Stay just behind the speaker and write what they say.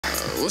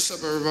What's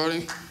up,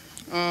 everybody?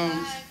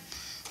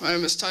 My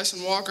name is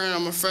Tyson Walker, and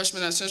I'm a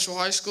freshman at Central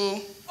High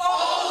School.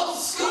 Old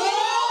school!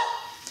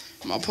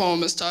 My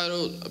poem is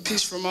titled, A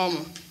Piece for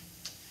Mama.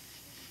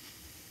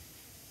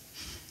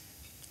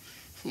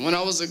 When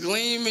I was a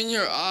gleam in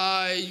your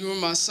eye, you were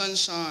my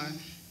sunshine,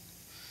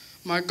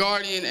 my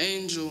guardian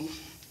angel.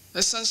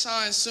 That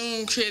sunshine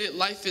soon created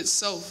life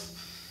itself.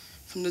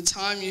 From the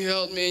time you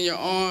held me in your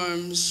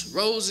arms,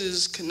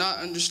 roses could not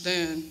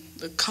understand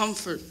the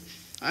comfort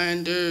I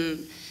endured,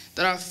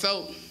 that I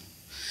felt.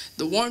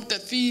 The warmth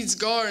that feeds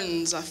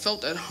gardens, I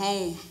felt at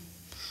home.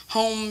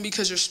 Home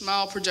because your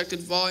smile projected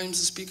volumes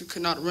the speaker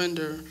could not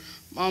render.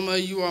 Mama,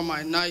 you are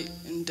my night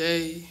and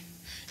day.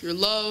 Your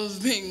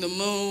love being the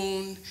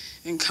moon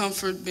and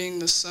comfort being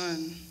the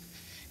sun.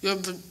 You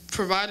have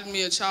provided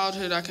me a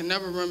childhood I can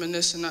never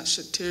reminisce and not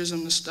shed tears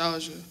of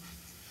nostalgia.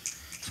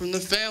 From the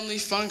family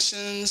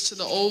functions to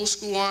the old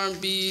school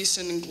R&B,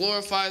 sending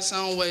glorified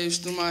sound waves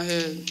through my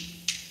head.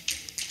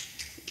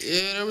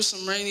 Yeah, there were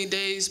some rainy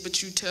days,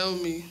 but you tell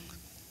me,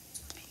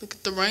 look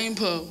at the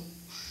rainbow.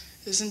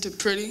 Isn't it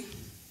pretty?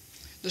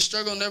 The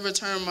struggle never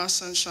turned my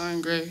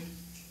sunshine gray.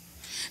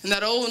 And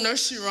that old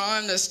nursery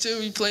rhyme that still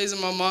replays in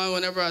my mind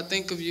whenever I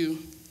think of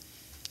you.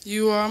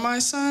 You are my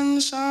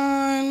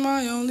sunshine,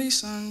 my only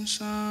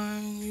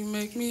sunshine. You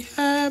make me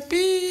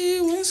happy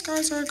when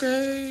skies are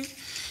gray.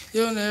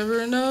 You'll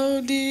never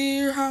know,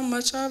 dear, how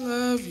much I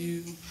love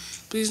you.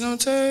 Please don't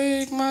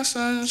take my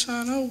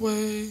sunshine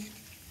away.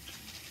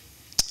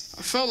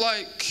 I felt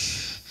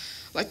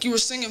like you were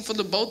singing for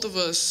the both of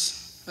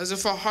us, as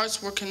if our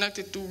hearts were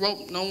connected through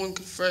rope no one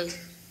could fray.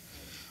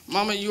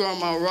 Mama, you are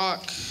my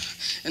rock,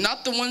 and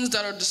not the ones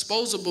that are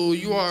disposable.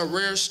 You are a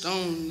rare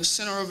stone, the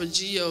center of a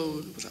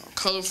geode, with how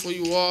colorful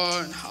you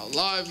are and how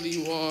lively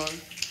you are. You're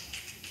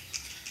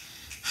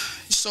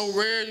so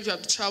rare you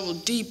have to travel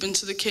deep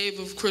into the cave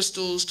of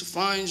crystals to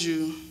find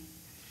you.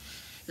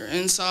 Your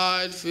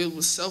inside filled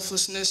with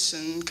selflessness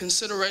and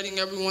considerating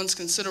everyone's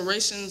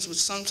considerations, which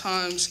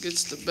sometimes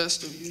gets the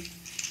best of you.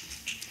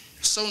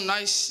 So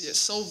nice, yet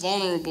so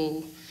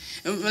vulnerable.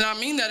 And I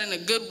mean that in a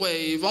good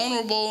way.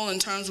 Vulnerable in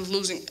terms of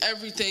losing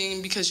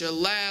everything because your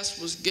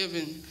last was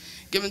given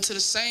to the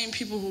same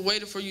people who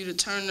waited for you to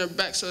turn their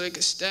back so they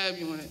could stab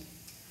you in it.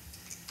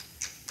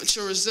 But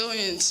your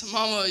resilience,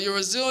 Mama, your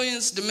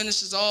resilience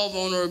diminishes all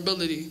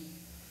vulnerability.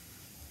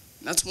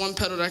 That's one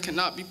petal that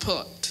cannot be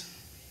plucked.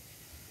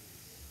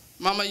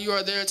 Mama, you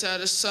are there to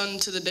add a sun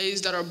to the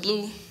days that are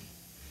blue.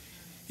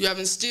 You have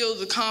instilled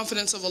the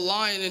confidence of a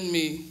lion in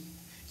me.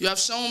 You have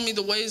shown me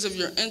the ways of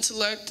your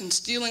intellect and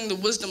stealing the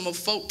wisdom of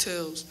folk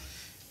tales.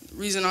 The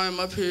reason I am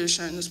up here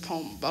sharing this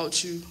poem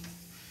about you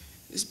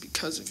is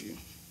because of you.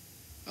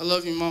 I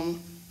love you, Mama.